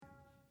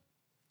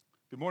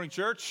Good morning,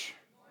 church.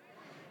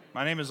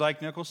 My name is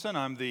Ike Nicholson.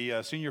 I'm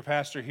the senior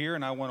pastor here,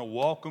 and I want to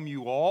welcome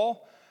you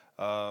all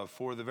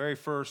for the very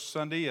first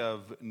Sunday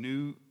of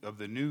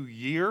the new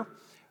year.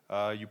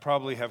 You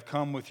probably have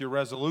come with your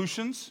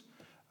resolutions.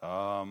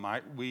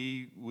 My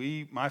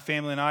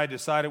family and I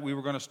decided we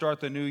were going to start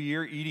the new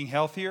year eating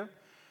healthier.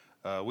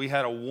 We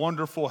had a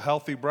wonderful,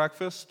 healthy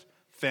breakfast,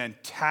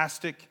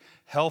 fantastic,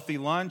 healthy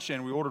lunch,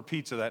 and we ordered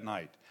pizza that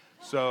night.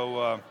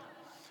 So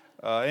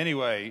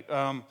anyway,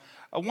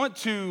 I want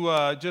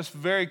to just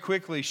very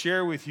quickly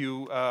share with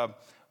you,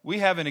 we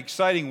have an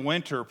exciting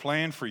winter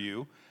planned for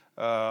you.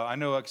 I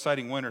know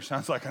exciting winter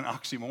sounds like an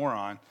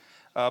oxymoron,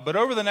 but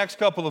over the next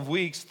couple of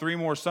weeks, 3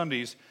 more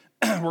Sundays,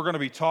 we're going to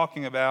be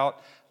talking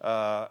about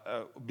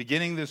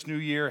beginning this new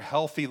year,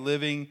 healthy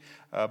living,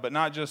 but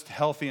not just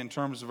healthy in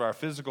terms of our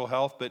physical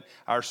health, but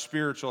our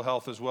spiritual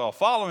health as well.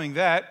 Following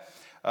that,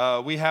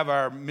 we have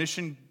our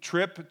mission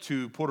trip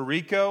to Puerto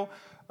Rico.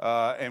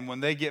 And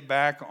when they get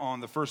back on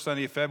the first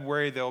Sunday of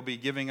February, they'll be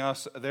giving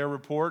us their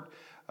report.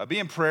 Be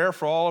in prayer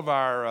for all of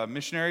our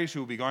missionaries who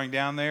will be going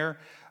down there.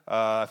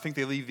 I think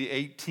they leave the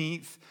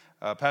 18th.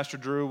 Pastor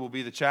Drew will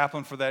be the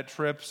chaplain for that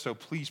trip, so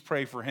please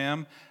pray for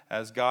him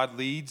as God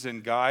leads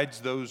and guides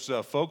those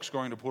folks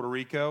going to Puerto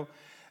Rico.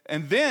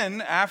 And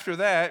then after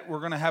that, we're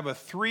going to have a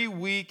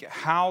 3-week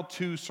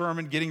how-to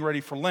sermon getting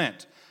ready for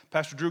Lent.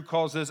 Pastor Drew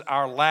calls this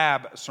our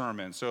lab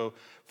sermon. So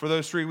for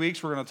those 3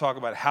 weeks, we're going to talk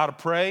about how to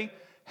pray,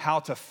 how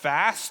to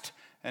fast,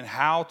 and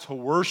how to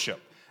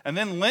worship. And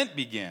then Lent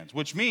begins,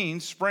 which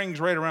means spring's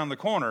right around the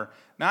corner.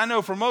 Now, I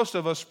know for most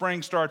of us,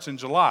 spring starts in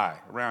July,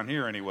 around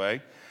here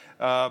anyway.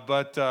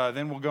 But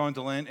then we'll go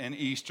into Lent and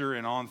Easter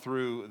and on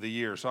through the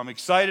year. So I'm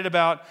excited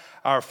about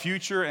our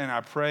future, and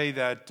I pray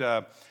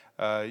that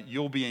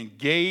you'll be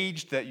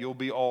engaged, that you'll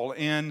be all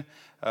in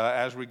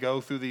as we go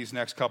through these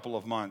next couple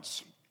of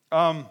months.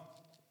 I'm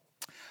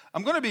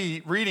going to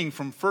be reading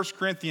from 1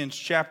 Corinthians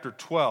chapter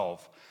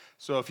 12.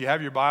 So if you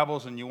have your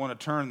Bibles and you want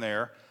to turn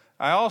there,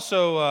 I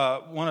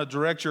also want to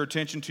direct your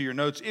attention to your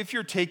notes. If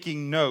you're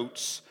taking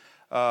notes,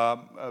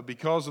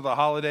 because of the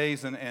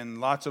holidays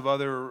and lots of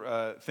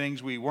other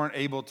things, we weren't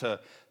able to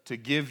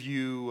give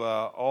you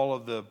all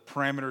of the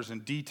parameters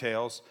and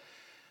details.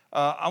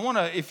 I want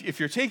to,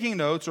 if you're taking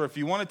notes or if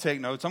you want to take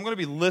notes, I'm going to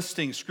be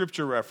listing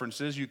scripture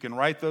references. You can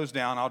write those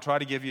down. I'll try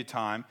to give you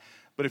time.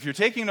 But if you're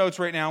taking notes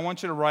right now, I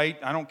want you to write.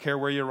 I don't care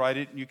where you write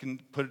it. You can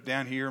put it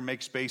down here,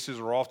 make spaces,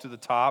 or off to the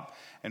top,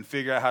 and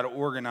figure out how to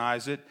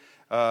organize it.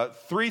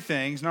 3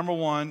 things. Number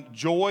 1,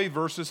 joy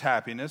versus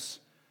happiness.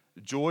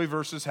 Joy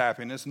versus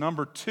happiness.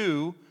 Number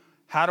 2,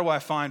 how do I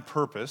find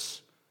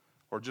purpose?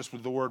 Or just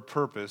with the word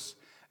purpose.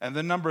 And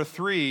then number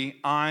 3,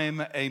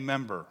 I'm a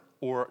member,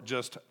 or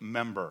just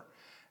member.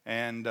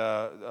 And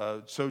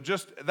so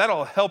just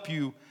that'll help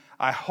you,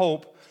 I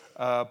hope,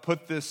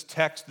 put this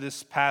text,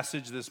 this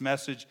passage, this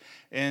message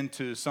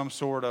into some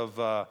sort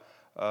of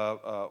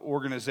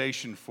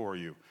organization for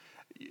you.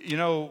 You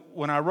know,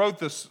 when I wrote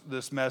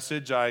this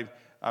message, I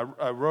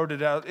wrote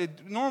it out.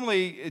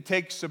 Normally it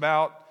takes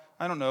about,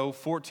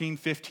 14,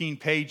 15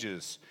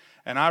 pages.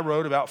 And I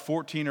wrote about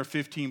 14 or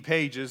 15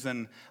 pages.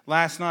 And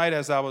last night,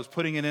 as I was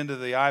putting it into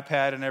the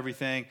iPad and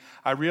everything,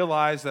 I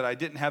realized that I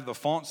didn't have the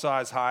font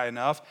size high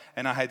enough,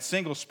 and I had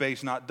single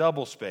space, not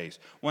double space.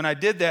 When I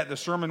did that, the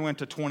sermon went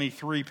to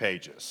 23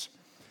 pages.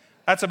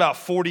 That's about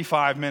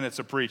 45 minutes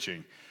of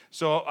preaching.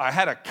 So I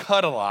had to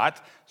cut a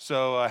lot.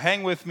 So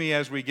hang with me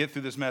as we get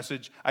through this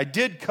message. I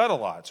did cut a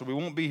lot, so we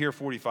won't be here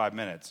 45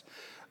 minutes.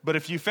 But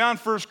if you found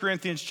 1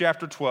 Corinthians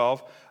chapter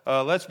 12,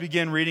 let's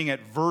begin reading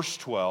at verse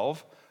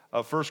 12.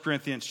 Of 1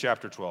 Corinthians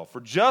chapter 12. For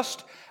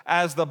just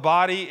as the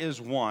body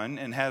is one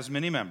and has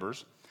many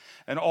members,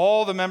 and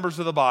all the members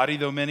of the body,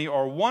 though many,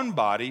 are one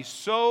body,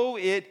 so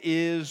it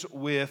is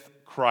with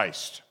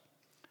Christ.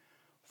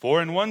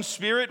 For in one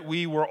Spirit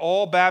we were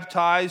all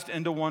baptized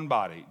into one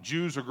body,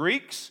 Jews or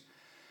Greeks,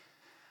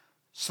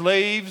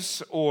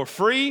 slaves or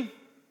free,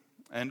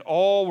 and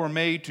all were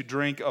made to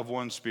drink of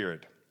one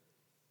Spirit.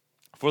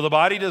 For the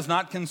body does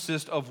not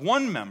consist of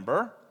one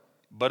member,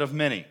 but of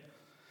many.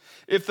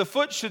 If the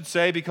foot should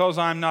say, because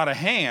I'm not a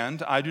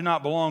hand, I do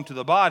not belong to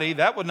the body,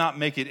 that would not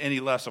make it any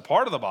less a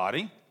part of the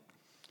body.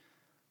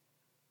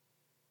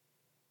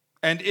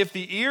 And if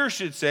the ear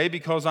should say,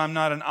 because I'm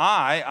not an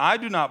eye, I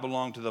do not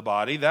belong to the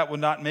body, that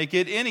would not make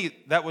it any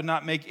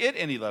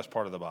less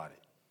part of the body.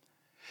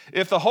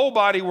 If the whole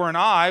body were an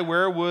eye,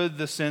 where would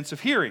the sense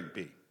of hearing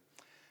be?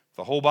 If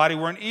the whole body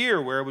were an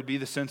ear, where would be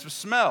the sense of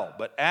smell?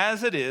 But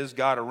as it is,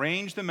 God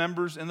arranged the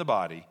members in the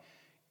body,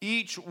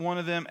 each one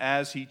of them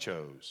as he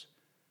chose.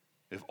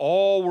 If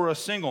all were a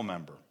single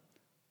member,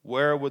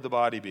 where would the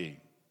body be?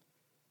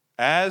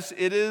 As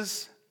it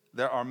is,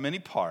 there are many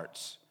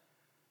parts,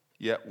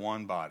 yet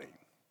one body.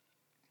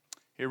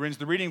 Here ends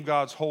the reading of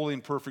God's holy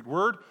and perfect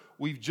word.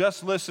 We've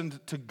just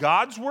listened to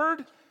God's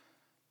word.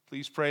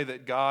 Please pray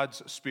that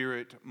God's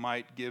Spirit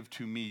might give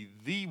to me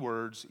the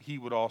words he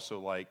would also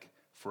like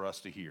for us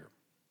to hear.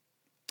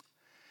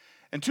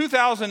 In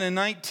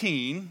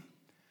 2019,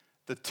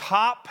 the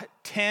top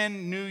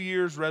 10 New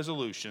Year's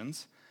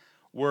resolutions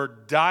were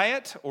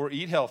diet or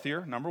eat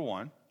healthier, number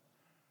 1,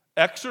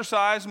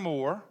 exercise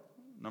more,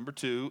 number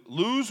 2,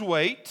 lose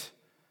weight,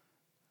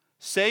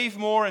 save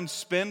more and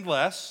spend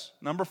less,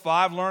 number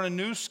 5, learn a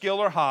new skill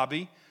or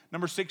hobby,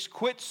 number 6,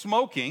 quit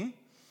smoking,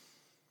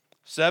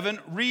 7,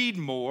 read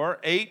more,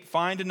 8,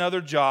 find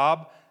another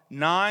job,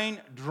 9,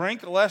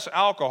 drink less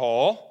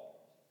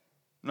alcohol,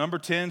 number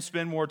 10,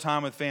 spend more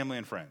time with family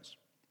and friends.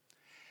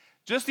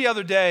 Just the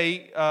other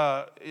day,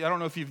 I don't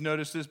know if you've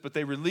noticed this, but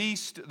they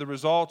released the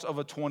results of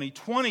a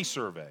 2020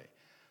 survey.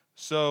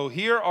 So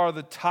here are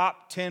the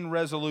top 10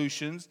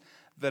 resolutions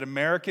that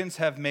Americans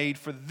have made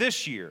for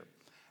this year.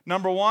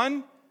 Number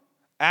 1,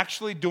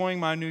 actually doing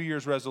my New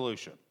Year's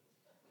resolution.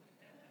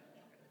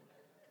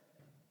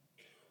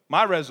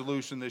 My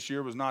resolution this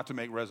year was not to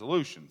make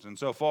resolutions, and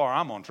so far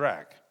I'm on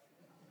track.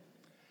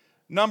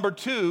 Number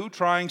 2,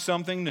 trying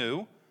something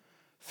new.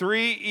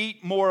 3,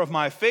 eat more of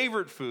my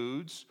favorite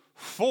foods.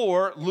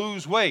 4,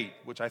 lose weight,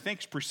 which I think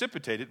is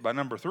precipitated by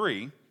number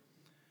 3.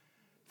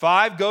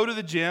 5, go to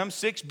the gym.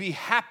 6, be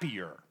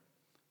happier,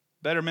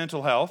 better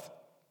mental health.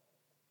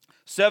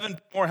 7, be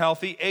more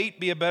healthy.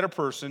 8, be a better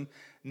person.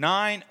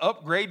 9,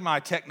 upgrade my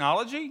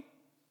technology.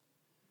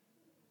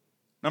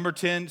 Number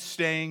 10,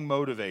 staying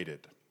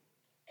motivated.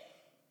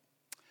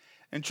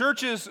 In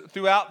churches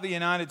throughout the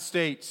United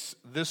States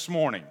this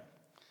morning,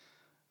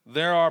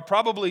 there are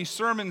probably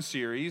sermon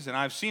series, and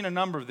I've seen a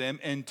number of them,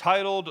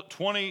 entitled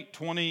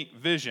 2020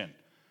 Vision,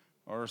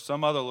 or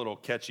some other little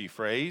catchy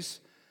phrase,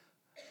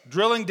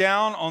 drilling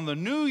down on the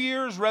New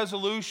Year's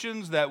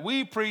resolutions that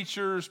we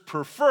preachers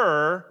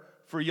prefer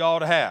for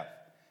y'all to have.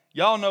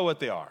 Y'all know what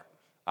they are.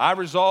 I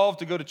resolve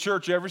to go to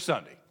church every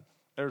Sunday.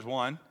 There's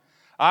one.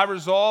 I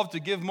resolve to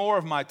give more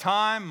of my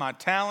time, my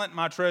talent,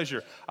 my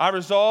treasure. I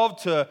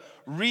resolve to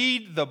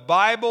read the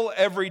Bible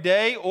every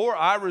day, or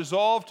I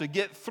resolve to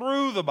get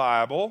through the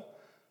Bible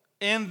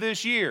in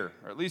this year,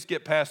 or at least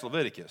get past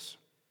Leviticus.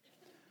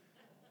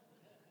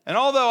 And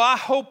although I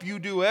hope you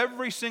do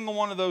every single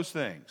one of those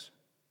things,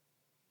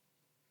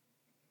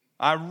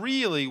 I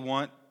really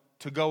want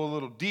to go a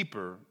little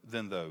deeper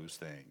than those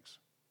things.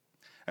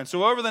 And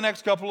so over the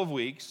next couple of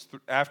weeks,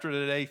 after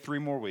today, 3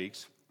 more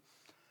weeks,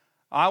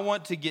 I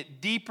want to get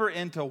deeper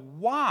into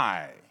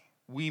why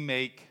we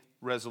make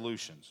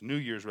resolutions, New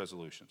Year's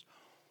resolutions.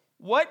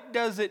 What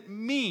does it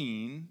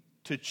mean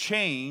to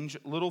change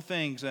little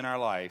things in our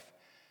life,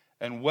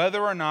 and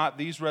whether or not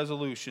these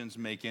resolutions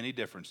make any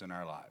difference in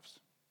our lives?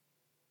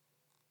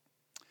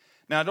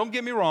 Now, don't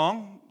get me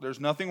wrong. There's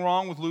nothing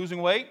wrong with losing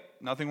weight,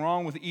 nothing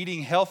wrong with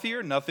eating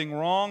healthier, nothing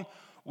wrong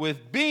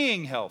with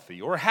being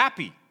healthy or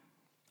happy.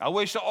 I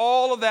wish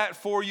all of that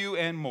for you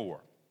and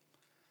more.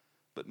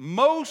 But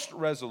most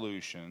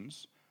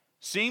resolutions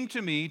seem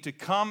to me to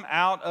come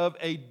out of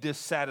a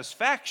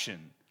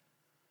dissatisfaction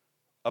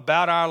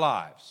about our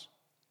lives,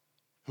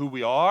 who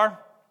we are,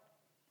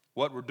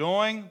 what we're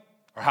doing,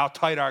 or how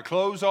tight our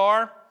clothes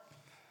are.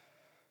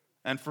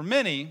 And for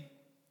many,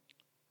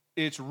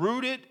 it's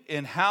rooted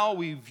in how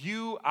we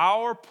view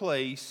our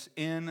place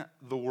in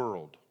the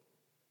world,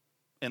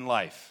 in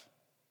life.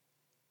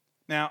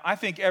 Now, I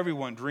think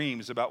everyone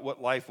dreams about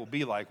what life will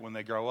be like when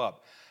they grow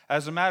up.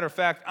 As a matter of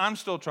fact, I'm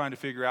still trying to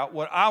figure out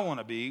what I want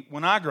to be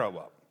when I grow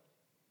up.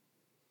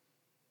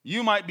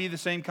 You might be the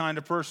same kind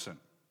of person.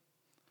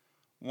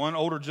 One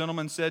older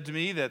gentleman said to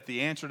me that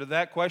the answer to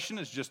that question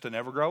is just to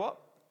never grow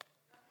up.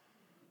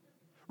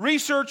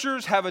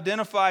 Researchers have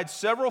identified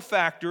several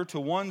factors to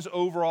one's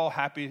overall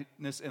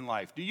happiness in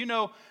life. Do you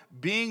know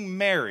being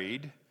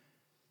married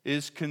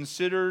is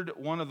considered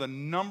one of the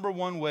number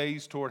 1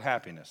 ways toward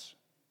happiness?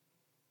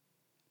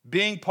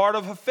 Being part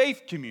of a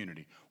faith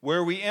community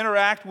where we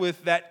interact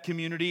with that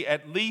community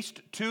at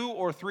least 2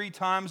 or 3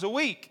 times a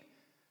week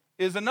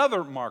is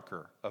another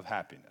marker of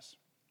happiness.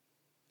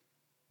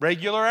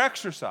 Regular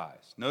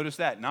exercise, notice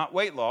that, not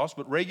weight loss,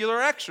 but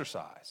regular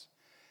exercise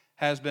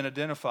has been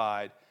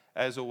identified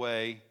as a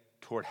way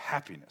toward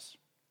happiness.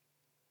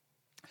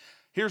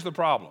 Here's the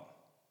problem.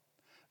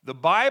 The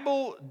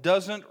Bible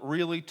doesn't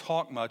really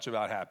talk much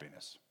about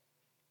happiness.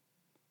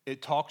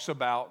 It talks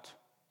about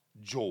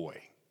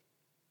joy.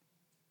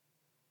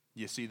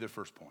 You see the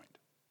first point.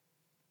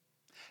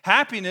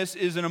 Happiness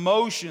is an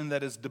emotion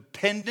that is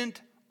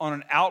dependent on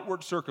an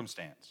outward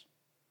circumstance.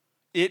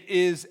 It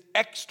is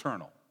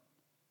external.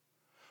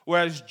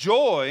 Whereas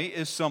joy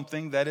is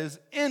something that is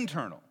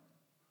internal.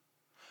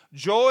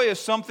 Joy is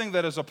something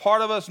that is a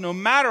part of us no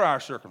matter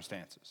our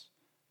circumstances.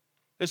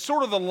 It's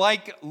sort of the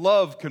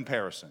like-love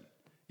comparison.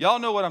 Y'all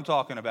know what I'm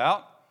talking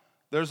about.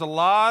 There's a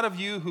lot of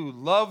you who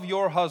love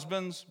your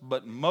husbands,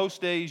 but most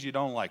days you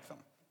don't like them.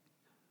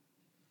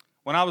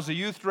 When I was a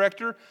youth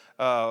director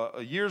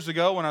years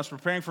ago, when I was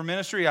preparing for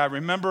ministry, I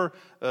remember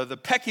the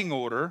pecking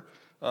order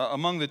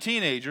among the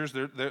teenagers.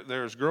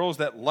 There's girls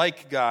that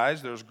like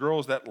guys. There's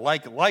girls that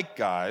like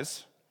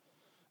guys.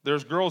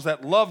 There's girls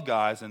that love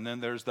guys. And then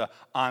there's the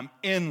I'm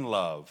in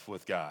love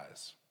with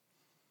guys.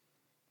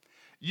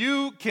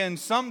 You can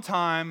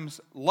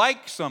sometimes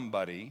like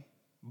somebody,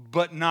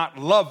 but not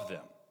love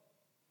them.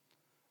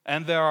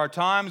 And there are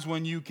times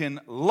when you can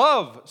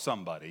love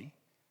somebody,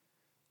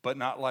 but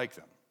not like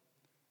them.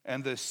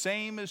 And the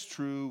same is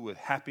true with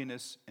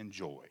happiness and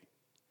joy.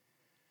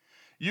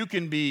 You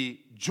can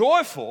be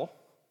joyful,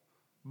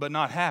 but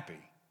not happy.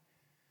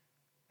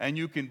 And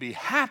you can be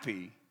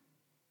happy,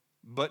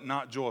 but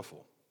not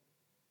joyful.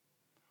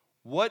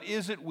 What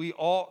is it we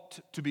ought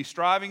to be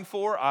striving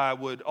for? I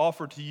would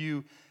offer to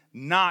you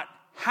not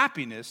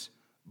happiness,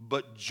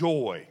 but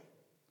joy.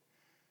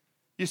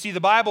 You see,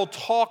 the Bible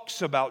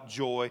talks about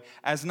joy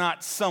as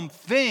not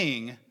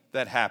something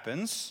that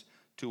happens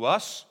to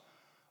us,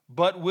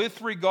 but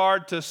with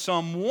regard to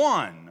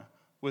someone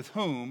with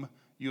whom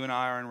you and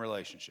I are in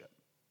relationship.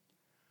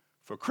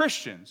 For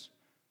Christians,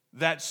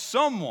 that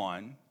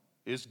someone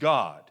is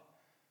God,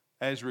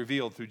 as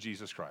revealed through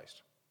Jesus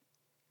Christ.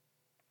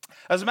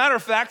 As a matter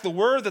of fact, the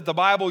word that the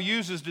Bible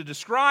uses to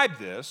describe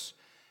this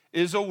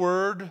is a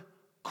word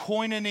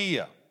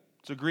koinonia.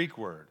 It's a Greek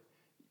word.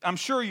 I'm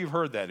sure you've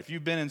heard that. If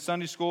you've been in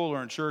Sunday school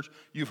or in church,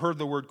 you've heard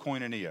the word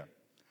koinonia.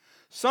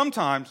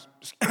 Sometimes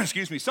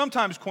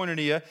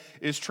koinonia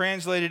is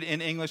translated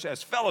in English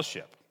as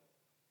fellowship.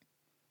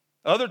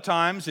 Other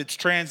times it's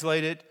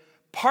translated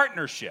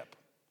partnership.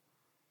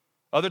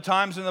 Other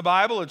times in the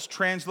Bible it's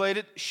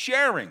translated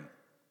sharing.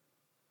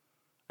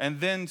 And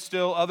then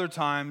still other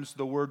times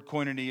the word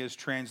koinonia is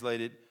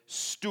translated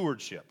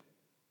stewardship.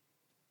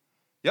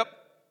 Yep.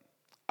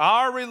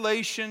 Our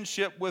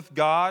relationship with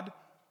God,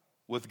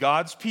 with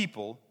God's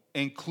people,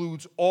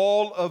 includes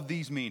all of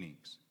these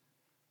meanings.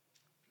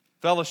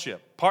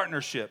 Fellowship,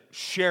 partnership,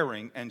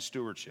 sharing, and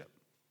stewardship.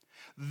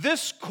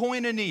 This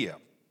koinonia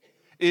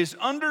is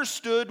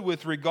understood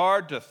with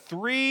regard to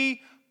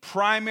three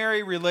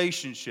primary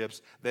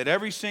relationships that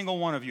every single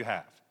one of you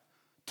have,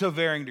 to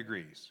varying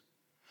degrees.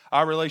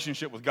 Our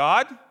relationship with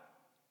God,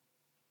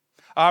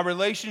 our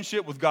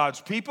relationship with God's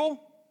people,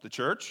 the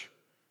church,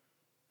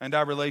 and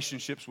our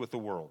relationships with the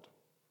world.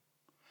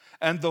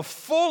 And the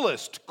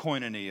fullest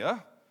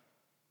koinonia,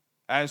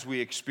 as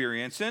we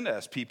experience it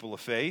as people of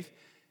faith,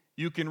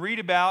 you can read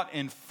about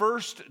in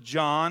 1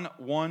 John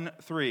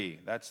 1:3.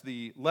 That's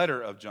the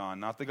letter of John,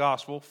 not the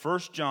gospel.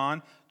 1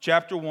 John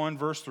chapter 1,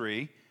 verse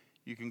 3.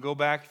 You can go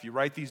back, if you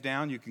write these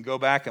down, you can go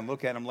back and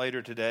look at them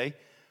later today.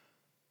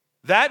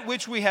 That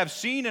which we have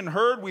seen and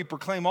heard, we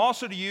proclaim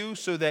also to you,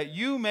 so that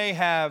you may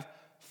have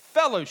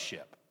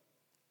fellowship,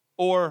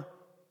 or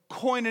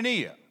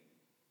koinonia,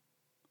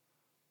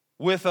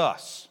 with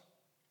us.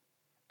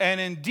 And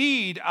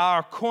indeed,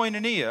 our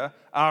koinonia,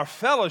 our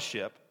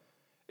fellowship,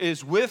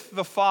 is with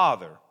the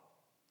Father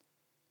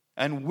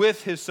and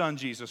with His Son,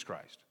 Jesus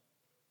Christ.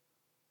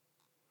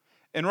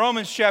 In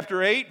Romans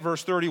chapter 8,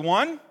 verse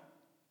 31,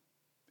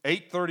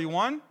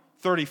 8:31,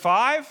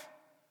 35,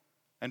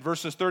 and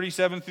verses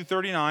 37 through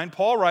 39,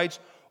 Paul writes,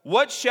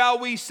 "What shall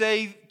we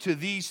say to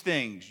these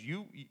things?"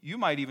 You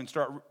might even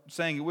start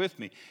saying it with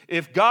me.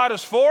 "If God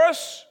is for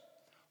us,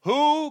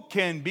 who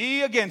can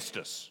be against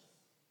us?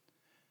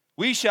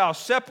 Who shall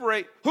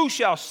separate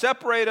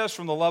us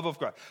from the love of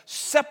Christ?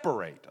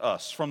 Separate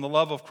us from the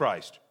love of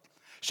Christ.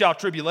 Shall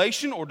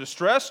tribulation or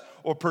distress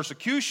or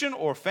persecution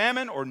or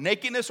famine or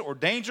nakedness or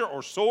danger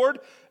or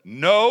sword?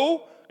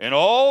 No, in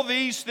all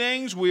these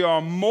things we are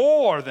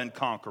more than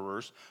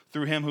conquerors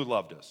through Him who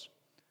loved us.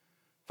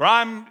 For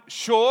I'm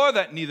sure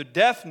that neither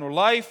death nor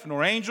life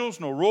nor angels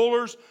nor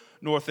rulers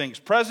nor things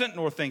present,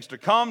 nor things to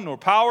come, nor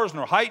powers,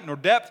 nor height, nor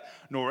depth,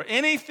 nor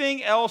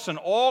anything else in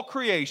all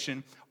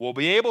creation will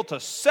be able to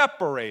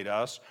separate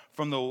us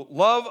from the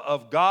love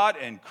of God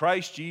and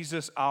Christ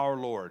Jesus our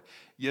Lord."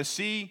 You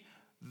see,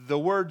 the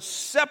word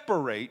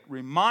separate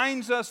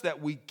reminds us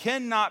that we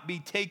cannot be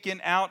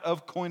taken out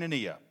of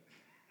koinonia,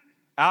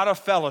 out of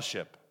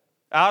fellowship,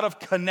 out of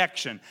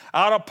connection,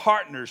 out of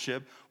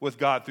partnership with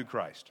God through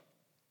Christ.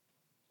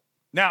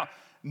 Now,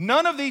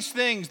 none of these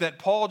things that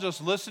Paul just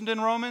listed in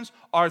Romans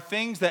are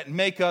things that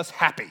make us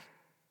happy.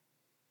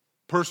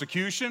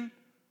 Persecution,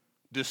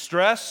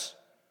 distress,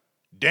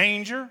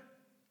 danger,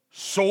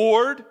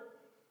 sword,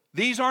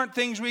 these aren't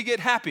things we get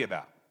happy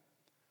about.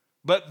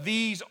 But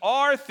these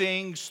are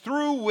things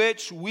through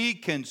which we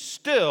can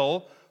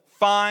still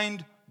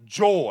find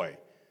joy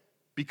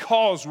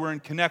because we're in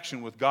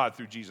connection with God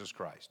through Jesus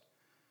Christ.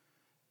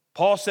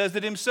 Paul says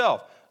it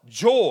himself.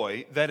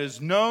 Joy that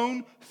is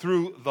known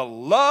through the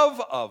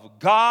love of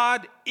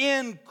God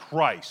in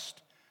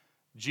Christ,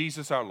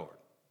 Jesus our Lord.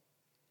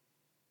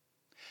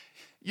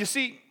 You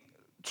see,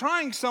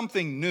 trying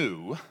something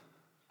new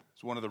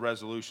is one of the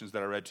resolutions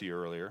that I read to you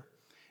earlier.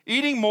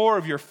 Eating more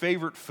of your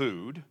favorite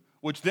food,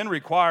 which then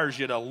requires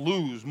you to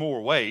lose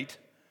more weight.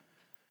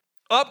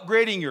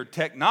 Upgrading your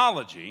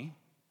technology,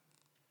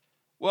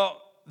 well,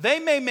 they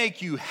may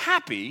make you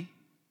happy,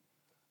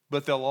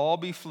 but they'll all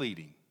be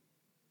fleeting.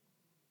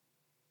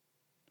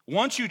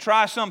 Once you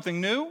try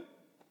something new,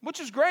 which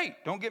is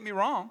great, don't get me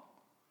wrong,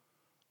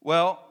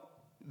 well,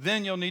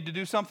 then you'll need to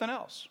do something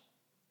else.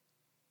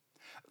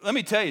 Let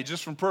me tell you,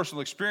 just from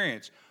personal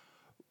experience,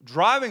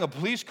 driving a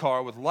police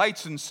car with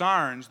lights and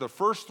sirens the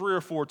first 3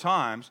 or 4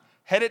 times,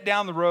 headed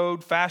down the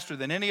road faster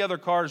than any other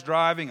cars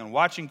driving and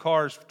watching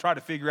cars try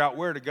to figure out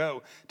where to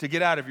go to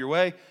get out of your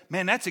way,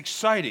 man, that's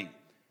exciting.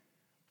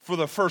 for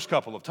the first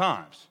couple of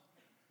times.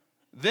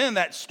 Then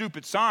that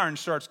stupid siren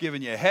starts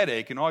giving you a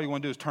headache, and all you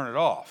want to do is turn it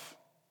off.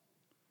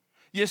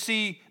 You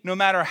see, no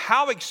matter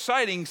how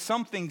exciting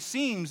something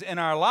seems in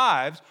our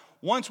lives,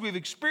 once we've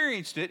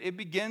experienced it, it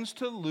begins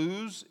to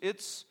lose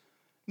its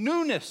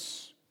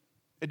newness.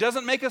 It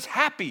doesn't make us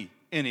happy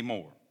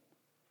anymore.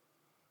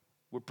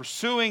 We're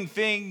pursuing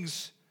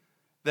things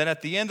that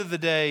at the end of the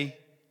day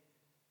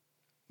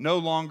no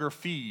longer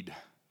feed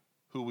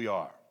who we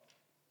are.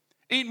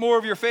 Eat more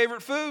of your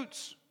favorite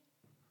foods.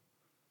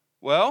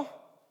 Well,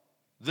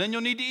 then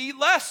you'll need to eat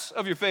less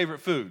of your favorite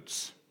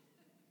foods.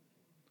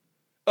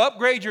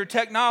 Upgrade your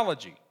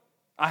technology.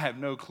 I have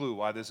no clue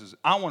why this is.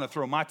 I want to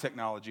throw my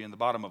technology in the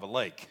bottom of a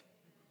lake.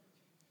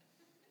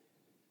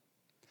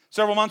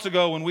 Several months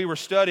ago, when we were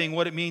studying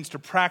what it means to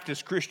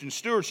practice Christian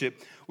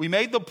stewardship, we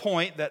made the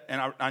point that,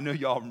 and I know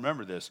y'all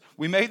remember this,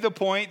 we made the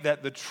point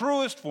that the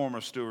truest form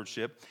of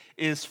stewardship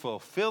is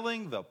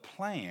fulfilling the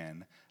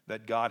plan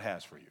that God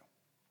has for you.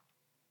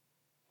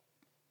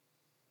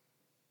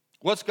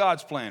 What's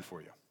God's plan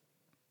for you?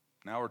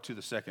 Now we're to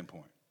the second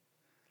point.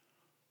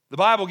 The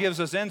Bible gives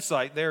us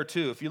insight there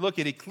too. If you look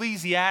at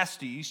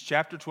Ecclesiastes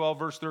chapter 12,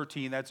 verse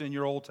 13, that's in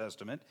your Old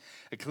Testament.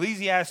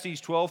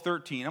 Ecclesiastes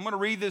 12:13. I'm going to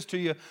read this to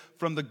you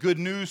from the Good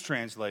News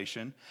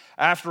translation.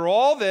 After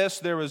all this,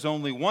 there is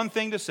only one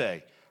thing to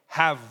say.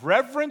 Have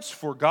reverence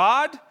for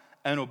God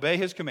and obey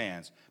His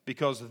commands,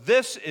 because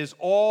this is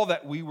all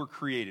that we were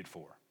created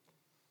for.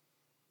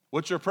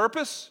 What's your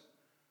purpose?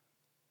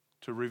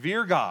 To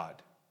revere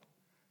God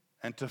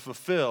and to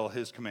fulfill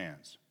His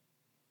commands.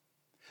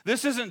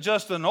 This isn't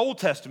just an Old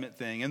Testament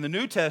thing. In the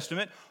New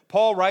Testament,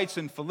 Paul writes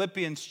in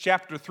Philippians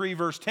chapter 3,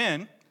 verse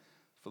 10,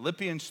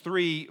 Philippians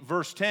 3,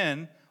 verse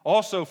 10,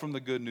 also from the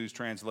Good News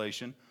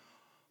translation,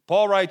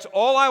 Paul writes,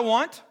 all I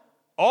want,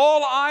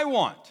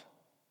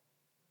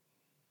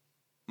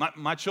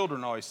 my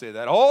children always say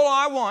that, all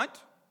I want,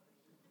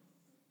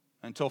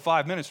 until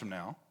 5 minutes from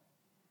now,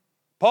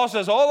 Paul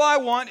says, all I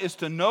want is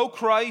to know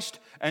Christ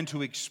and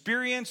to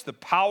experience the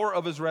power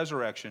of His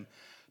resurrection,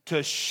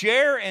 to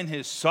share in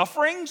His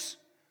sufferings,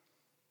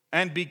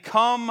 and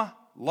become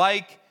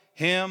like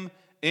Him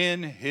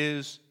in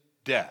His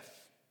death.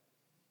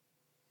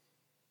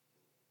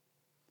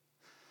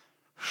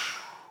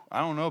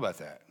 I don't know about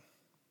that.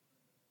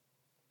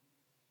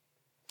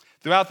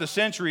 Throughout the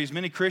centuries,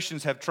 many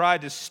Christians have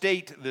tried to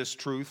state this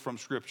truth from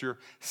Scripture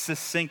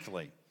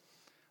succinctly.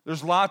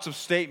 There's lots of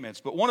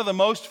statements, but one of the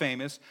most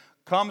famous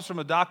comes from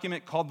a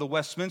document called the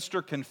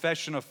Westminster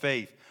Confession of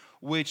Faith,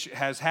 which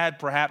has had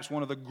perhaps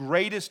one of the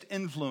greatest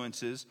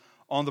influences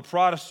on the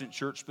Protestant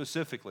church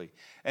specifically.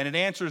 And it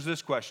answers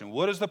this question.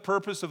 What is the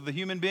purpose of the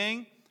human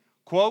being?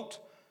 Quote,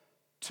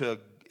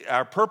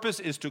 our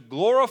purpose is to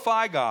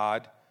glorify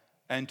God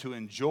and to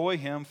enjoy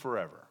Him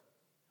forever.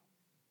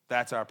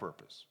 That's our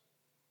purpose.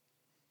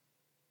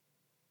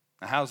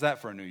 Now, how's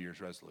that for a New Year's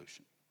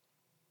resolution?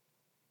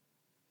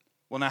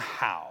 Well, now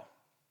how?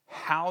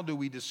 How do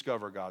we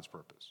discover God's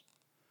purpose?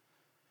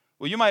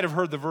 Well, you might have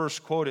heard the verse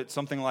quoted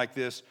something like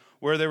this,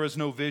 where there is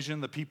no vision,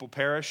 the people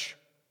perish.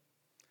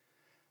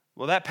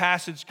 Well, that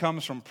passage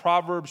comes from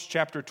Proverbs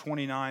chapter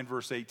 29,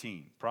 verse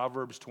 18.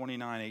 Proverbs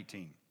 29,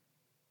 18.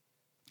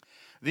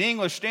 The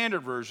English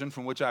Standard Version,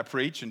 from which I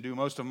preach and do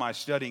most of my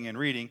studying and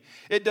reading,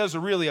 it does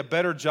really a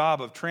better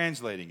job of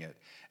translating it.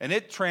 And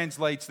it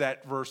translates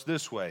that verse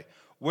this way: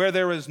 where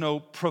there is no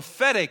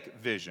prophetic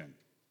vision,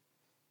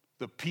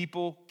 the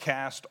people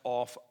cast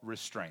off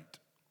restraint.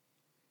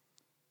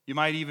 You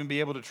might even be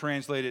able to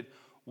translate it,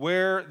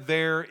 where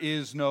there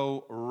is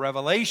no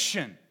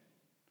revelation,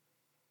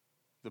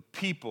 the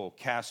people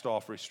cast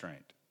off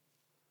restraint.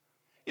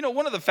 You know,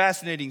 one of the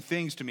fascinating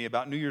things to me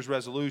about New Year's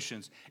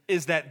resolutions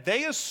is that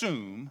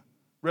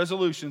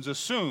resolutions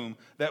assume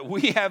that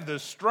we have the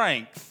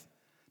strength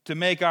to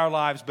make our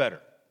lives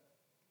better.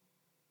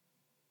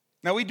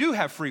 Now, we do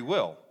have free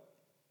will,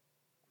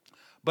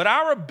 but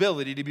our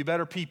ability to be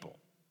better people,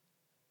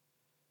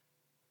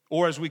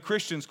 or as we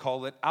Christians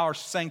call it, our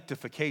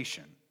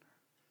sanctification,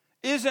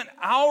 isn't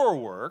our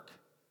work,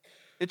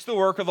 it's the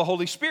work of the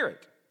Holy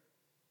Spirit.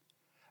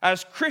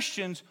 As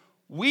Christians,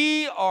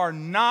 we are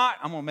not,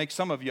 I'm going to make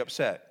some of you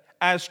upset.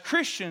 As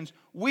Christians,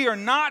 we are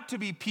not to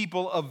be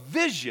people of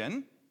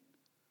vision.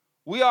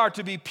 We are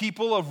to be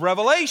people of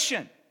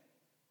revelation.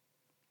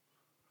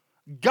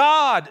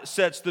 God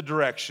sets the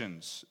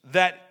directions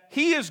that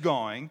He is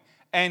going,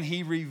 and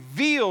He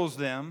reveals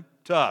them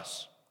to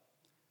us.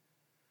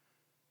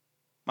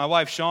 My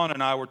wife Shawn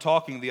and I were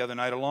talking the other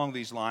night along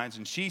these lines,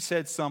 and she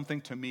said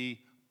something to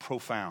me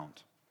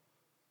profound.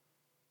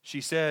 She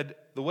said,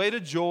 the way to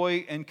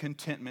joy and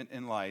contentment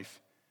in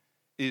life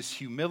is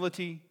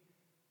humility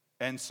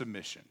and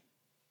submission.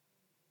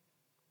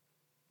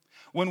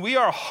 When we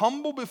are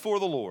humble before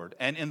the Lord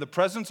and in the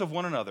presence of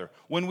one another,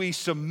 when we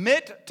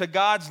submit to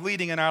God's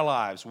leading in our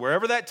lives,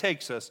 wherever that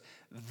takes us,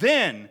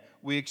 then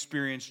we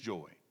experience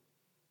joy,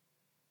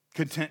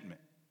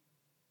 contentment,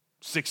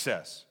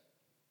 success.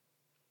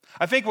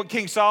 I think what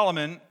King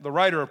Solomon, the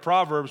writer of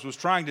Proverbs, was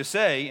trying to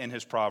say in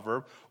his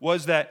proverb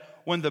was that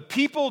when the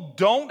people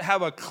don't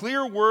have a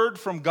clear word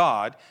from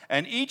God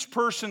and each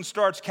person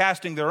starts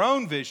casting their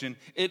own vision,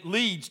 it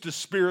leads to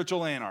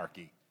spiritual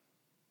anarchy.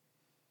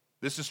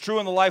 This is true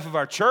in the life of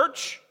our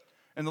church,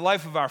 in the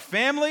life of our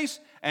families,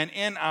 and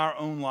in our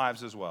own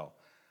lives as well.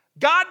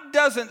 God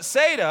doesn't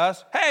say to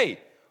us, hey,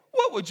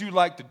 what would you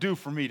like to do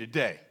for me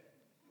today?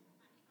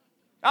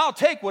 I'll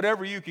take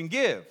whatever you can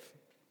give.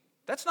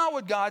 That's not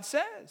what God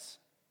says.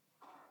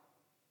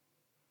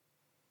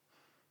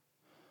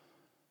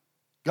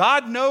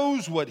 God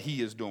knows what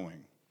He is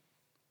doing.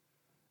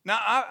 Now,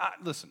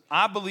 listen,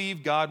 I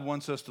believe God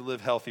wants us to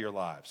live healthier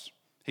lives.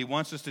 He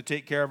wants us to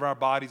take care of our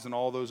bodies and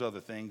all those other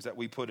things that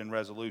we put in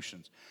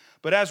resolutions.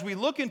 But as we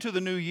look into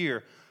the new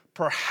year,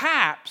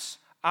 perhaps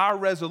our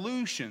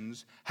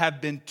resolutions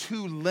have been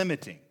too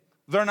limiting.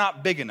 They're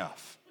not big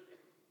enough.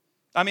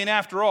 I mean,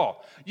 after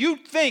all,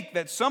 you'd think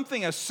that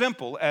something as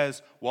simple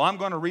as, well, I'm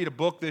going to read a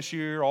book this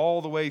year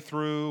all the way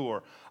through,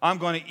 or I'm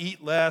going to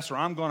eat less, or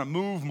I'm going to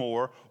move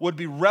more, would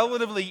be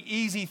relatively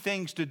easy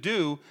things to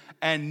do,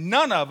 and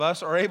none of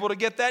us are able to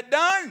get that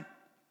done.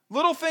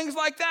 Little things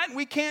like that, and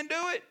we can't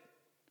do it.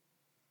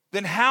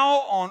 Then how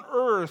on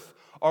earth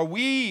are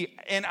we,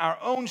 in our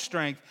own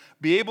strength,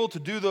 be able to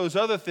do those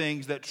other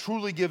things that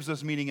truly gives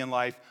us meaning in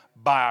life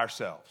by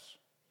ourselves?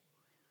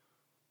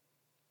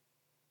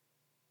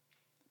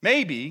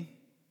 Maybe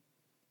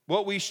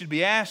what we should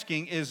be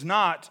asking is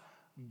not,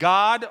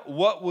 God,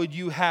 what would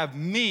you have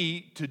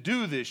me to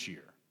do this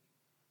year?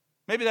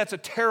 Maybe that's a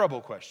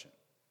terrible question.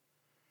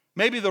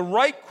 Maybe the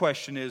right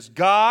question is,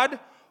 God,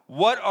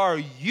 what are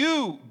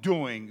you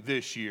doing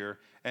this year,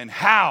 and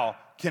how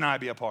can I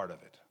be a part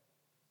of it?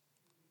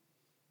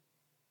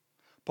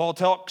 Paul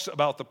talks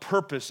about the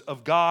purpose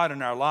of God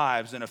in our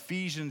lives in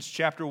Ephesians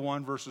chapter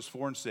 1, verses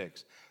 4 and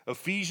 6.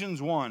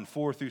 Ephesians 1,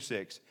 4 through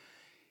 6.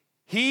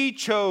 He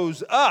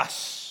chose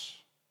us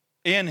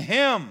in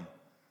Him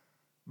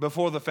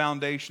before the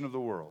foundation of the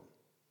world,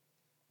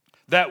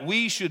 that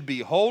we should be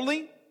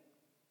holy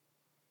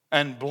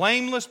and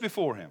blameless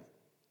before Him.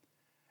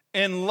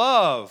 In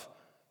love,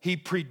 He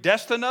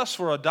predestined us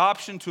for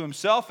adoption to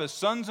Himself as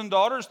sons and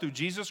daughters through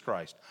Jesus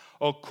Christ,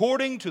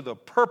 according to the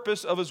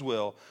purpose of His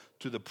will,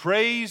 to the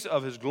praise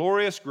of His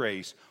glorious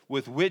grace,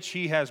 with which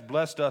He has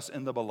blessed us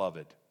in the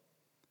Beloved.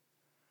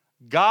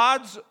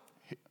 God's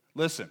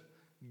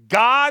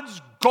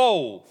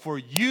goal for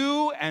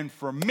you and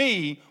for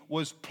me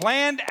was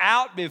planned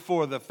out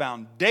before the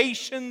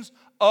foundations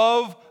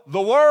of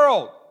the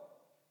world.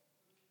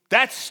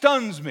 That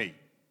stuns me.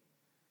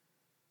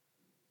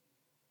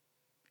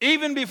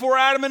 Even before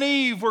Adam and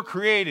Eve were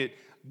created,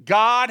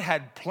 God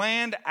had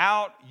planned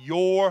out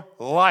your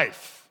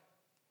life,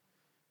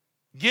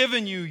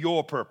 given you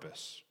your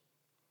purpose.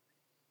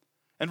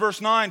 In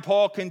verse 9,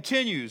 Paul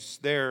continues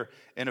there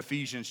in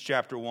Ephesians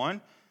chapter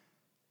 1,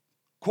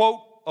 quote,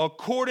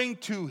 according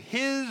to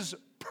His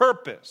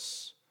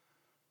purpose,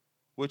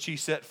 which He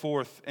set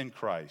forth in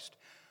Christ.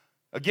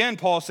 Again,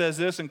 Paul says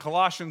this in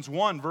Colossians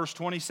 1, verse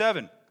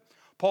 27.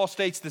 Paul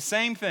states the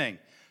same thing.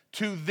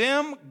 To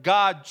them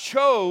God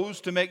chose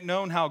to make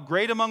known how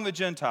great among the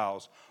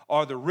Gentiles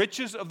are the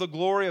riches of the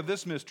glory of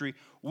this mystery,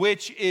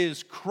 which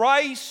is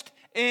Christ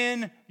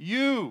in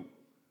you,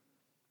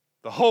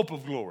 the hope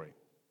of glory.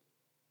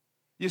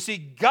 You see,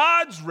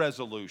 God's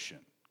resolution,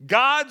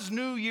 God's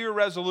New Year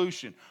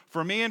resolution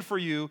for me and for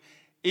you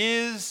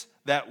is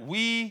that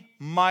we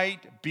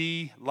might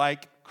be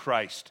like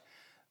Christ,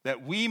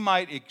 that we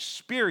might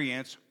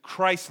experience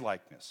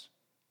Christ-likeness,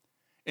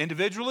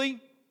 individually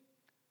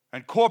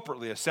and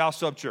corporately as South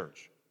Sub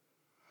Church.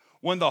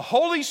 When the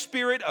Holy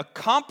Spirit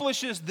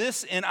accomplishes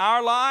this in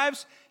our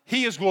lives,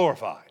 He is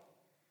glorified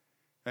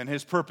and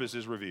His purpose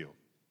is revealed.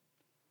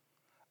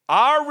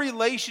 Our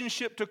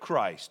relationship to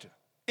Christ,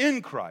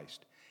 in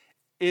Christ,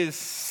 is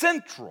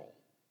central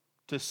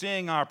to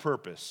seeing our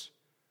purpose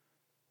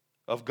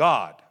of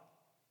God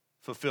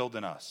fulfilled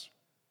in us.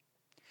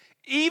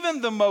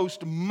 Even the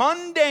most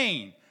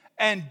mundane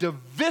and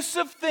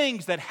divisive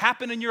things that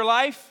happen in your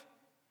life,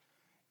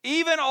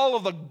 even all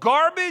of the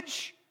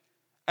garbage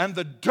and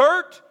the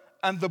dirt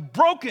and the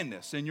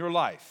brokenness in your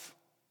life,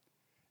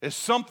 is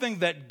something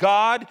that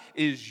God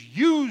is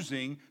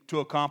using to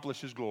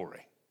accomplish His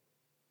glory.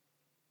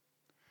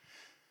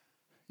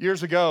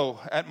 Years ago,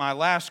 at my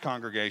last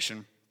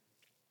congregation,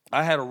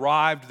 I had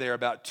arrived there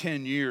about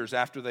 10 years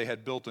after they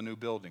had built a new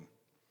building.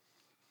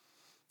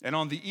 And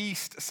on the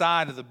east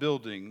side of the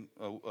building,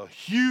 a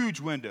huge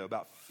window,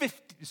 about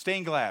 50,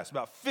 stained glass,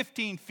 about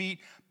 15 feet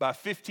by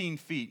 15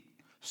 feet,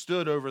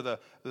 stood over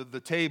the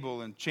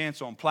table and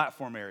chancel and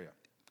platform area.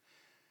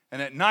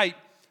 And at night,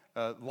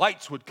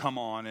 lights would come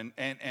on,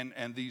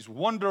 and these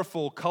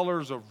wonderful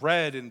colors of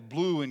red and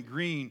blue and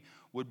green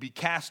would be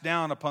cast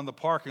down upon the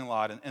parking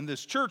lot. And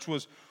this church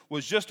was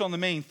just on the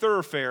main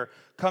thoroughfare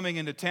coming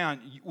into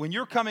town. When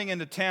you're coming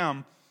into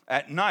town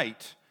at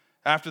night,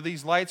 after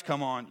these lights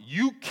come on,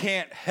 you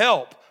can't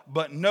help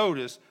but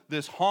notice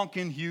this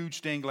honking huge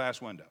stained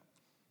glass window.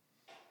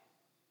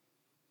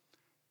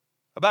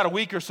 About a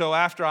week or so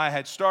after I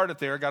had started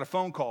there, I got a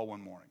phone call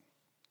one morning.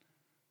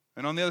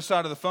 And on the other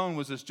side of the phone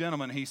was this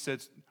gentleman. He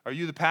said, "Are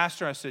you the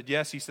pastor?" I said,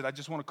 "Yes." He said, "I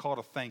just want to call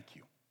to thank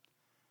you."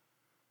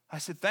 I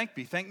said, "Thank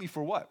me? Thank me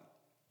for what?"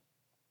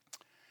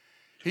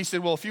 He said,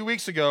 "Well, a few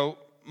weeks ago,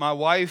 my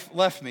wife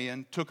left me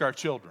and took our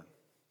children.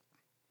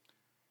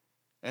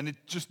 And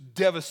it just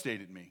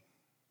devastated me.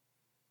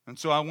 And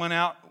so I went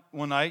out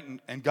one night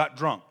and got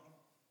drunk."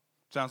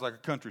 Sounds like a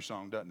country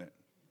song, doesn't it?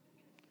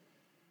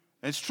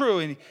 It's true.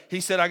 And he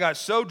said, "I got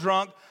so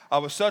drunk, I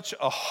was such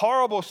a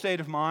horrible state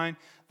of mind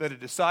that I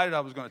decided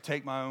I was going to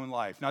take my own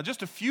life." Now,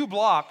 just a few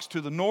blocks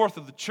to the north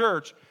of the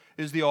church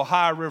is the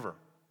Ohio River.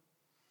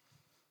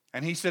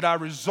 And he said, "I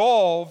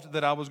resolved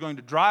that I was going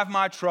to drive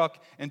my truck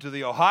into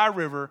the Ohio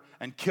River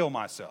and kill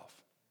myself."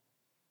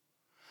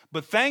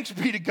 But thanks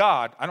be to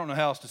God, I don't know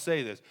how else to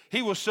say this,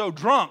 he was so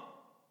drunk,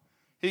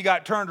 he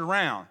got turned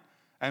around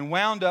and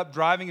wound up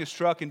driving his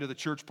truck into the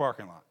church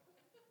parking lot.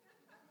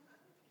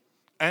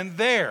 And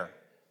there,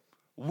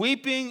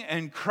 weeping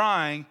and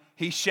crying,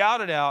 he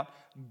shouted out,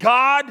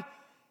 "God,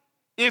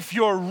 if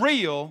you're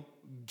real,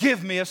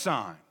 give me a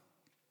sign."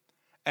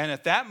 And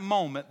at that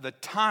moment, the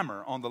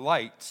timer on the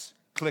lights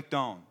clicked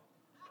on.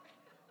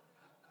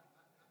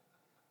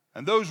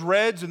 And those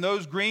reds and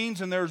those greens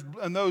and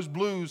those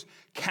blues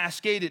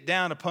cascaded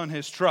down upon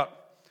his truck.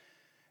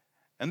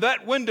 And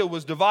that window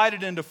was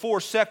divided into 4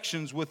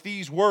 sections with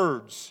these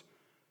words: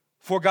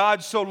 "For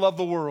God so loved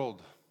the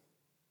world."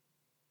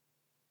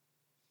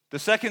 The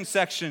second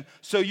section,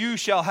 "So you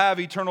shall have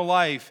eternal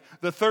life."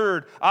 The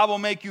third, "I will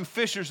make you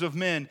fishers of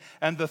men."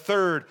 And the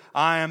third,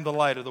 "I am the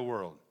light of the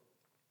world."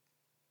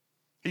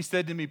 He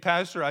said to me,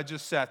 "Pastor, I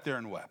just sat there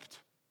and wept."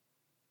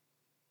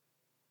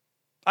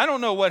 I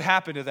don't know what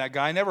happened to that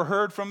guy. I never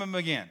heard from him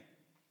again.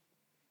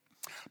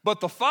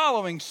 But the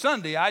following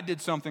Sunday, I did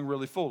something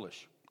really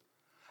foolish.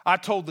 I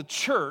told the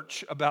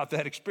church about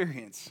that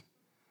experience.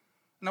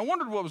 And I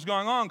wondered what was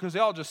going on because they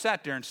all just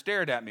sat there and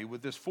stared at me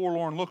with this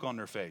forlorn look on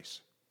their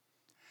face.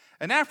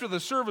 And after the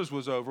service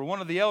was over, one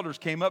of the elders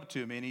came up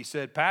to me and he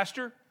said,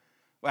 "Pastor,"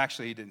 well,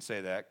 actually he didn't say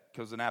that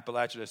because in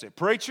Appalachia they say,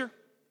 "Preacher,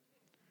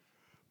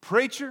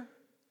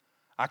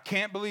 I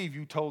can't believe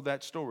you told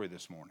that story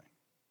this morning."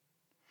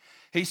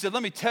 He said,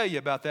 "Let me tell you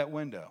about that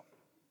window.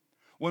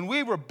 When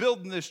we were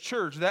building this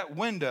church, that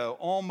window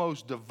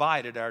almost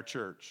divided our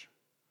church.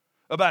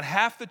 About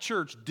half the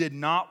church did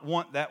not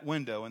want that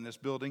window in this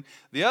building.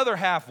 The other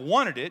half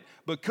wanted it,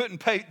 but couldn't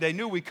pay. They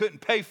knew we couldn't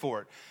pay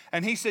for it."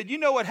 And he said, "You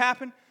know what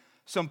happened?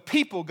 Some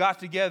people got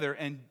together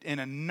and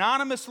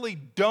anonymously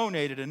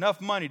donated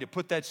enough money to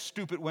put that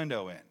stupid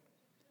window in."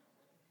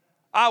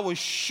 I was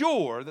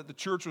sure that the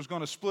church was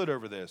going to split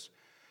over this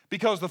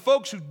because the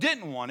folks who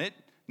didn't want it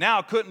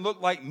now couldn't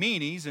look like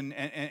meanies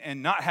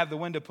and not have the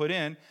window put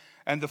in.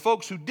 And the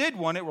folks who did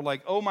want it were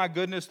like, "Oh my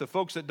goodness, the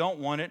folks that don't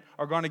want it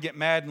are going to get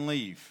mad and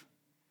leave."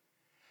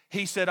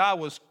 He said, "I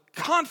was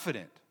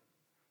confident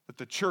that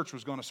the church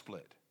was going to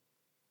split.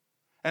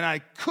 And I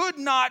could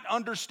not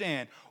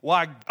understand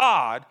why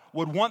God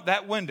would want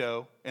that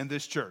window in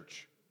this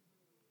church.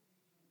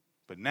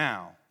 But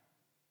now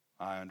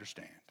I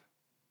understand."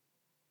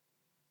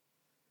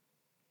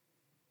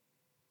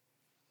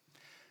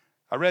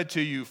 I read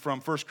to you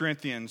from 1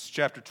 Corinthians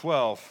chapter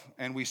 12,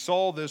 and we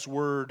saw this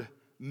word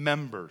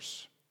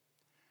members.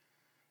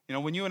 You know,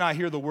 when you and I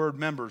hear the word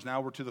members,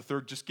 now we're to the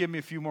third, just give me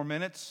a few more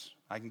minutes.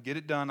 I can get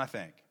it done, I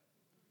think.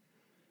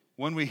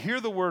 When we hear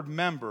the word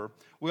member,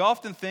 we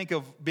often think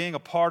of being a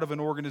part of an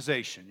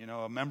organization, you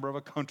know, a member of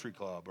a country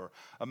club or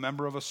a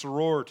member of a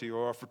sorority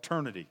or a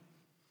fraternity.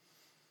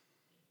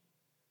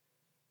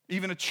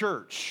 Even a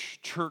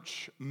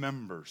church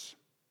members.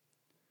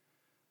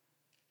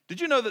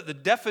 Did you know that the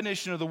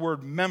definition of the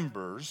word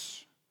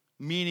members,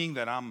 meaning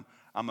that I'm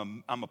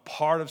a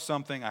part of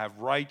something, I have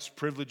rights,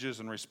 privileges,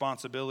 and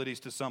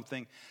responsibilities to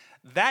something,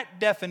 that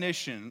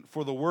definition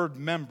for the word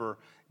member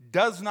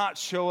does not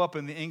show up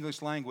in the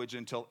English language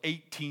until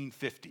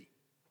 1850.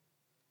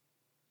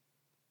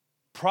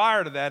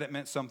 Prior to that, it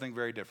meant something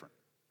very different.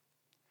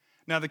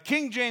 Now, the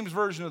King James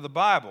Version of the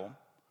Bible,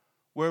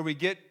 where we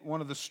get one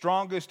of the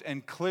strongest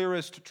and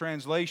clearest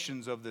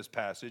translations of this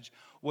passage,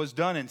 was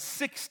done in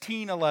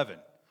 1611.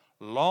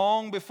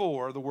 Long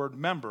before the word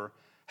member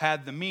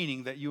had the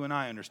meaning that you and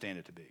I understand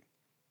it to be.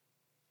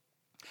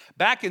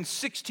 Back in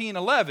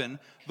 1611,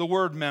 the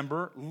word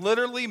member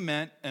literally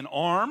meant an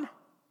arm,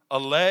 a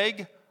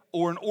leg,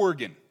 or an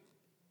organ.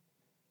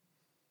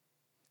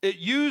 It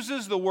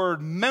uses the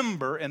word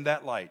member in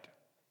that light.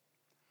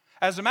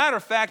 As a matter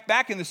of fact,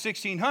 back in the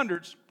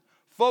 1600s,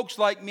 folks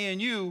like me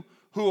and you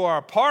who are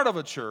a part of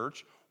a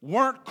church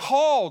weren't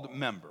called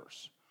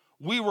members.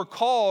 We were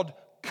called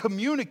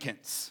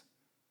communicants.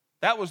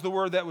 That was the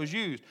word that was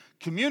used.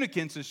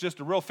 Communicants is just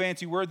a real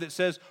fancy word that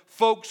says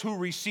folks who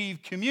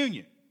receive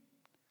communion.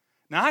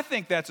 Now, I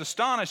think that's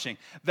astonishing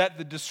that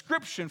the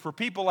description for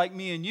people like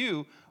me and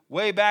you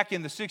way back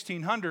in the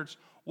 1600s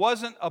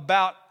wasn't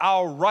about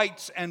our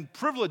rights and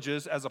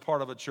privileges as a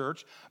part of a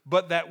church,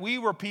 but that we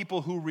were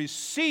people who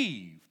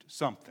received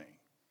something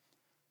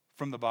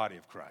from the body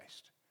of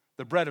Christ.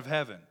 The bread of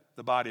heaven,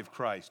 the body of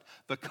Christ.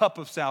 The cup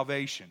of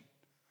salvation,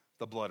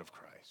 the blood of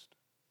Christ.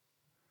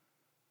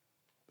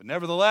 But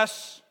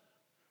nevertheless,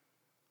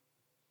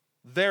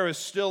 there is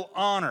still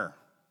honor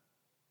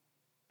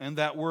in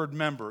that word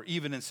member,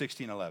 even in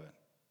 1611.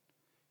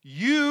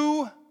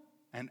 You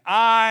and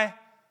I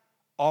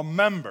are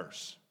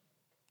members.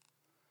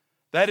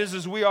 That is,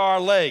 as we are a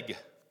leg,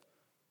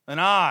 an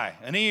eye,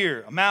 an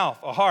ear, a mouth,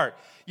 a heart.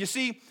 You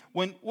see,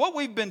 when what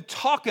we've been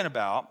talking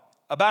about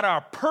our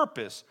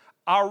purpose,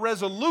 our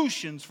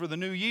resolutions for the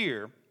new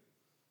year,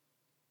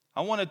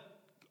 I want to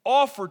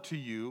offer to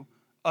you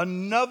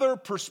another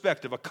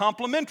perspective, a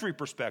complementary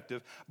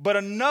perspective, but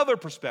another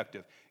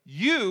perspective.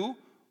 You,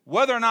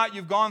 whether or not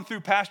you've gone through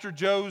Pastor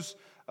Joe's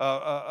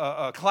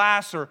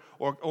class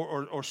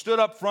or stood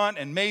up front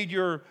and made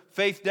your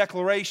faith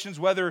declarations,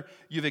 whether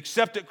you've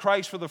accepted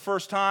Christ for the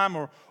first time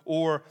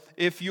or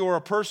if you're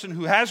a person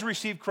who has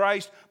received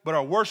Christ but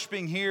are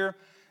worshiping here,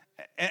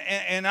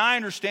 and I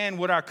understand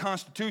what our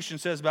Constitution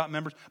says about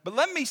members, but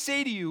let me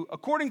say to you,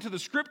 according to the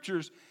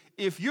Scriptures,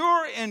 if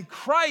you're in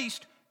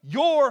Christ,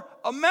 you're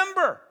a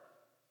member.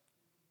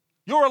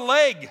 You're a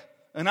leg,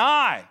 an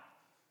eye,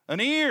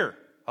 an ear,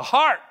 a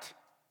heart.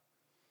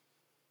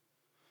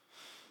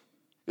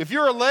 If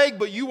you're a leg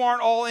but you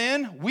aren't all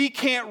in, we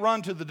can't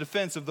run to the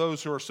defense of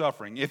those who are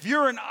suffering. If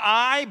you're an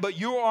eye but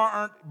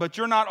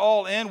you're not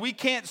all in, we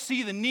can't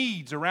see the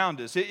needs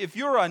around us. If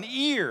you're an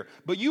ear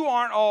but you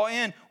aren't all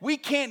in, we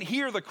can't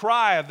hear the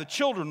cry of the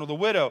children or the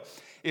widow.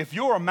 If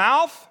you're a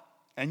mouth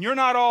and you're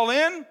not all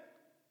in,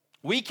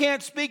 we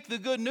can't speak the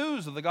good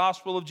news of the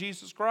gospel of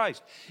Jesus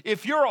Christ.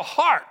 If you're a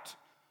heart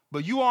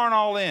but you aren't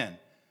all in,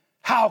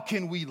 how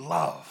can we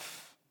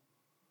love?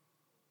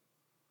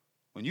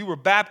 When you were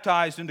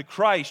baptized into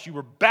Christ, you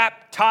were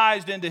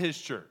baptized into His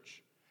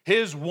church.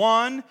 His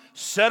one,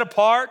 set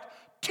apart,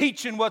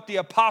 teaching what the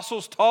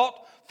apostles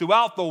taught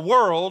throughout the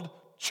world,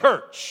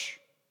 church.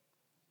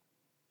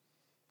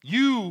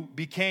 You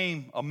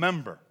became a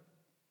member,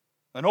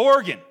 an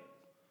organ,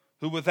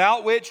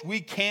 without which we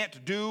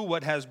can't do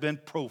what has been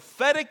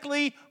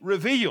prophetically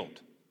revealed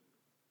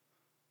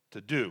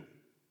to do,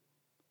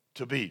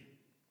 to be.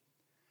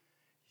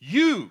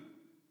 You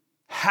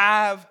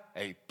have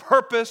a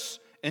purpose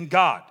in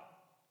God.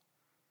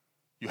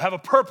 You have a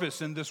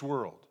purpose in this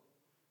world.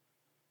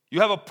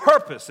 You have a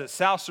purpose at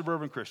South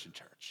Suburban Christian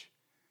Church.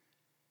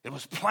 It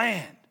was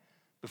planned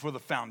before the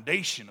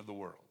foundation of the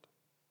world.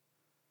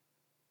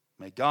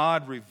 May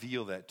God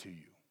reveal that to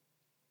you,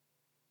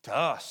 to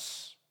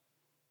us,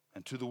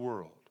 and to the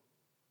world,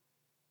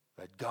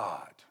 that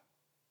God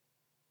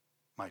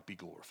might be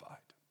glorified.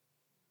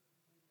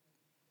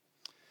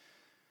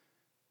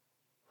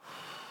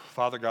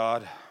 Father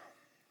God,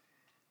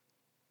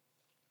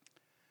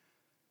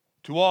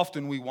 too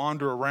often we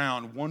wander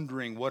around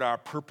wondering what our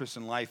purpose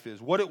in life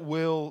is, what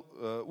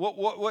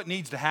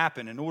needs to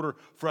happen in order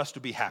for us to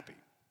be happy.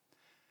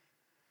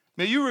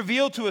 May you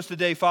reveal to us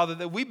today, Father,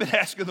 that we've been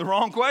asking the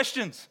wrong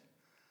questions.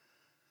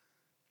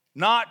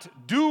 Not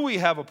do we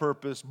have a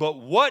purpose, but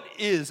what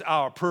is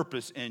our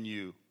purpose in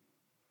you?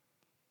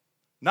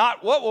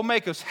 Not what will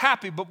make us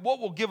happy, but what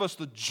will give us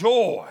the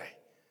joy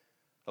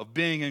of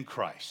being in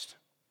Christ.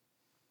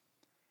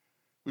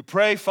 We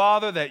pray,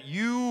 Father, that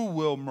you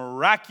will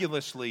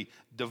miraculously,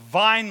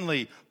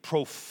 divinely,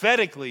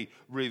 prophetically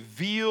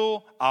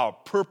reveal our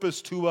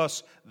purpose to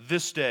us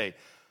this day.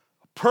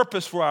 A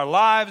purpose for our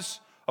lives,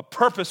 a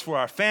purpose for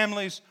our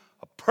families,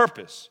 a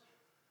purpose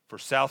for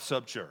South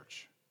Sub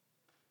Church.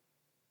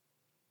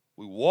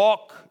 We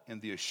walk in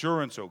the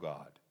assurance, O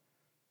God,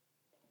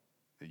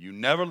 that you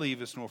never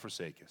leave us nor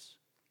forsake us.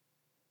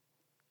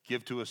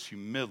 Give to us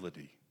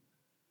humility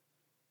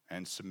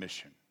and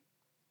submission.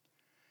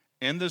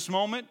 In this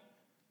moment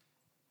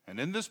and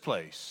in this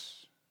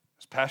place,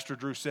 as Pastor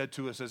Drew said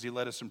to us as he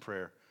led us in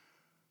prayer,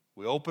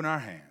 we open our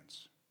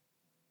hands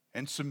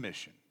in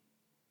submission.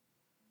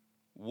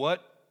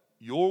 What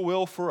your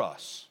will for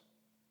us,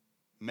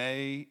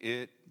 may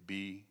it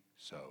be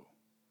so.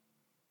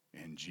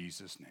 In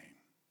Jesus' name,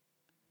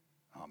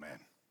 amen.